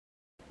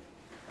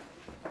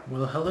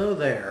Well, hello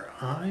there.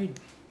 I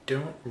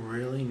don't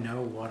really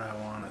know what I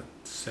want to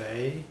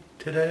say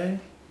today,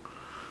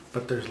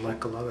 but there's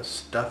like a lot of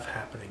stuff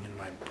happening in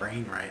my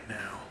brain right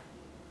now.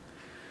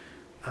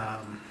 I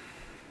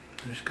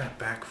just got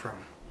back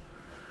from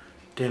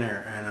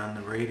dinner, and on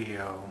the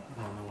radio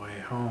on the way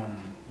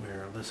home we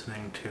were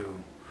listening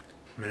to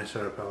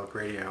Minnesota Public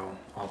Radio,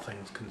 All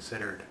Things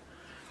Considered.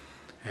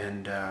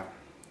 And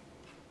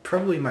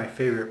probably my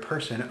favorite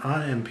person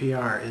on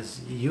NPR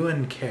is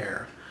Ewan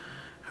Kerr,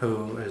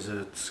 who is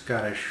a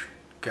Scottish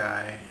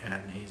guy,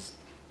 and he's,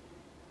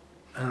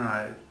 I don't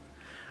know,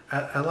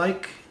 I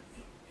like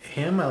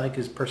him, I like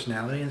his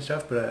personality and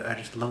stuff, but I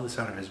just love the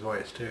sound of his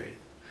voice too.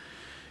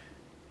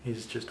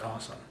 He's just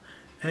awesome.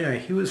 Anyway,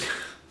 he was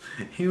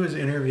he was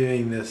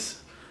interviewing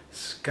this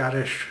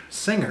Scottish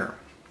singer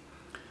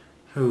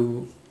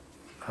who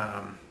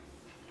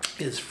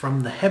is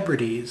from the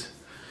Hebrides,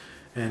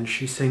 and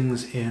she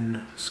sings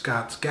in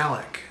Scots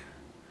Gaelic.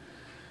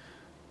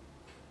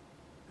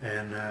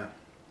 And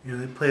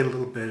they played a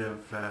little bit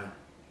of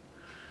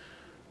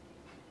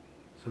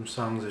some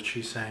songs that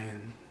she sang,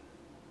 and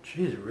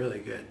she's really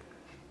good.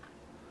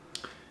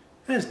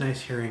 And it's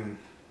nice hearing,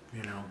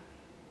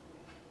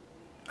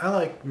 I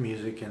like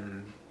music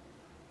in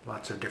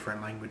lots of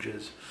different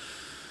languages.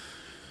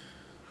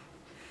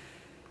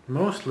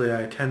 Mostly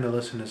I tend to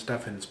listen to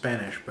stuff in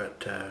Spanish,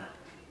 but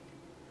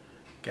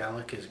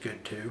Gaelic is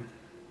good too.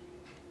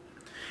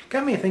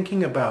 Got me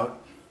thinking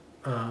about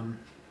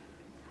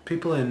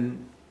people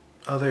in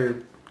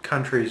other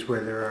countries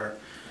where there are,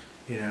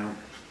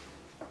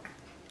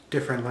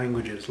 different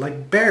languages.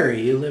 Like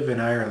Barry, you live in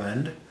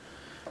Ireland.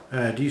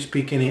 Do you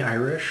speak any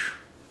Irish?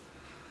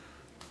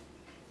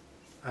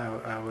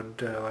 I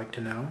would like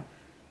to know.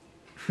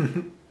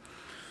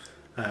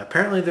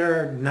 Apparently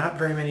there are not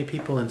very many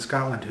people in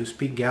Scotland who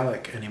speak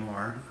Gaelic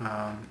anymore.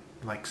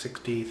 Like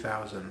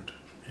 60,000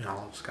 in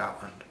all of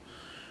Scotland.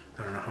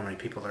 I don't know how many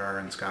people there are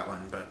in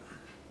Scotland, but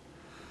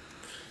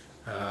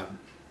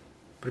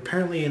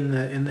apparently in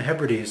the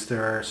Hebrides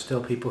there are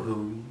still people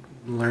who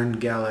learn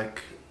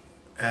Gaelic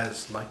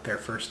as like their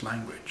first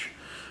language,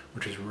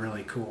 which is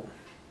really cool,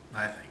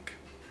 I think.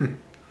 And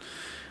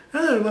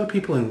there are a lot of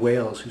people in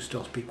Wales who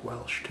still speak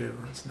Welsh too.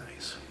 That's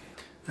nice.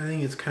 I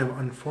think it's kind of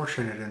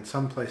unfortunate in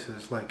some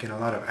places, like in a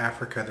lot of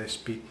Africa, they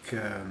speak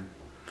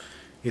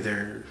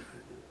either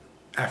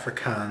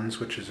Afrikaans,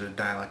 which is a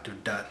dialect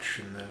of Dutch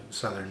in the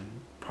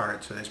southern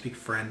part, so they speak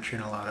French in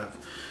a lot of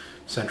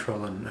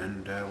Central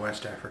and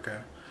West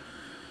Africa.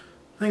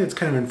 I think it's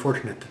kind of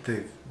unfortunate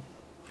that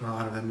a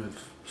lot of them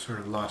have sort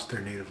of lost their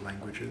native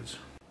languages.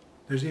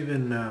 There's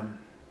even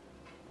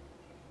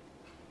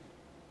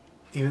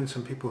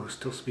some people who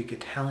still speak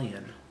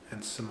Italian in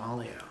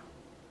Somalia.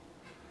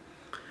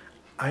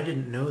 I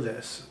didn't know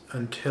this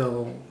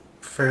until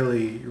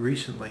fairly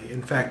recently.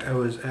 In fact, I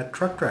was at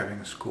truck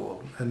driving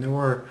school, and there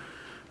were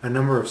a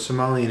number of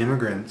Somalian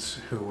immigrants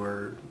who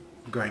were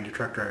going to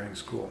truck driving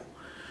school.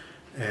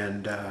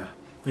 And, I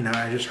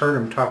just heard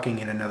them talking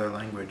in another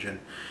language, and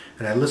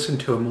I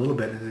listened to them a little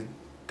bit, and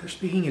they're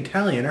speaking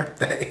Italian, aren't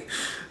they?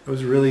 It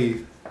was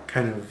really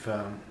kind of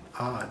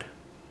odd,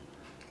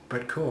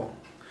 but cool.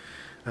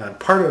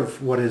 Part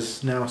of what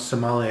is now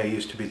Somalia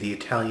used to be the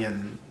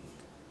Italian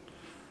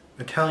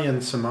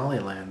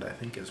Somaliland, I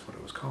think is what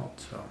it was called.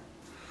 So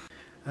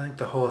I think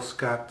the whole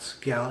Scots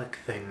Gaelic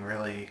thing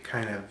really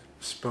kind of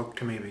spoke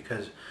to me,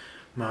 because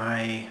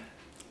my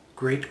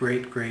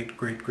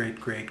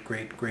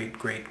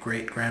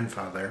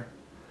great-great-great-great-great-great-great-great-great-grandfather,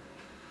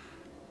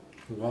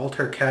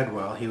 Walter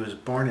Cadwell, he was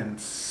born in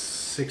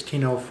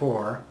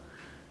 1604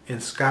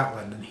 in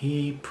Scotland, and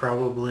he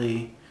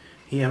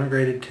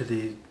emigrated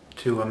to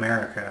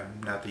America,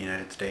 not the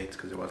United States,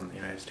 because it wasn't the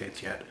United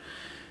States yet.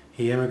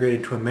 He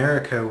emigrated to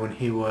America when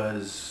he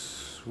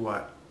was,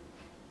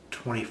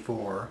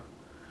 24,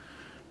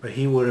 but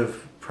he would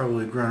have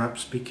probably grown up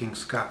speaking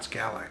Scots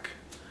Gaelic,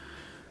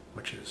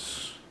 which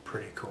is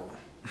pretty cool.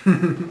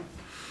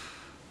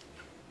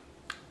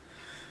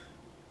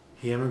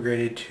 He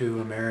emigrated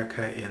to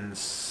America in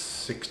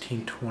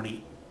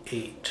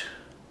 1628.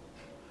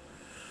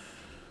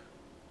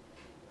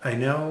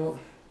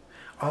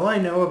 All I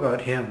know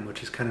about him,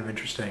 which is kind of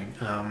interesting,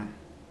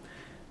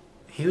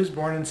 he was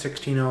born in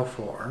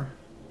 1604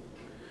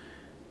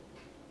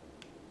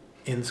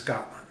 in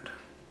Scotland.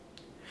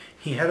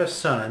 He had a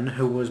son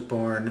who was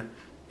born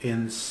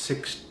in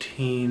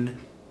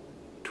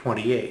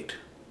 1628,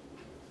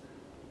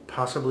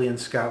 possibly in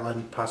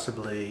Scotland,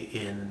 possibly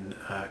in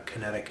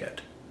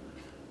Connecticut.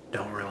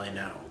 Don't really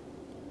know.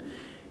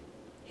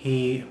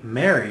 He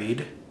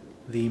married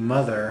the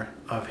mother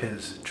of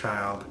his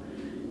child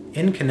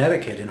in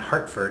Connecticut, in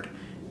Hartford,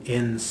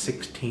 in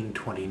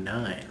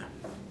 1629.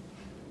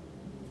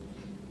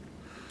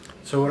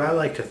 So what I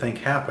like to think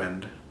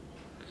happened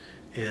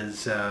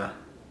is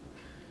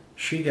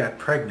she got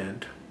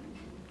pregnant.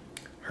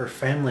 Her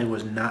family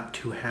was not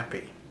too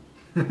happy.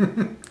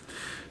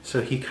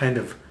 So he kind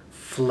of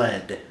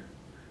fled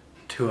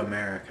to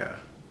America.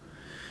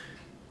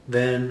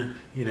 Then,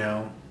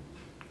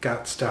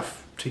 got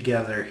stuff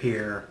together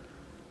here,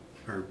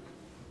 or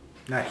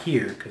Not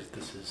here, because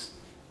this is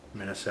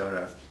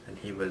Minnesota, and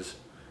he was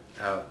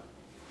out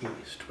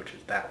east, which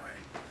is that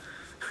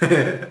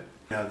way.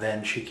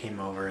 Then she came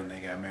over and they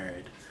got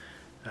married.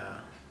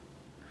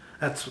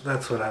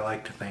 That's what I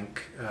like to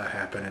think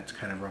happened. It's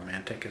kind of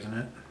romantic, isn't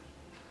it?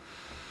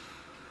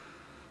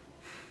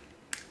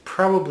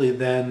 Probably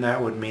then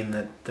that would mean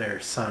that their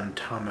son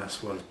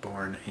Thomas was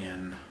born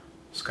in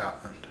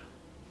Scotland.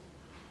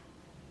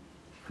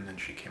 And then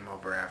she came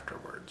over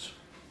afterwards.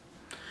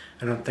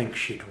 I don't think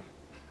she'd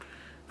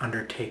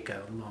undertake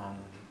a long,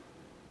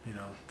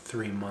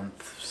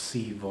 3-month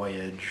sea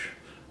voyage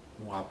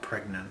while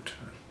pregnant.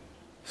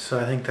 So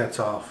I think that's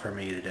all for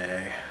me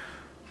today.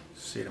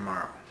 See you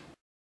tomorrow.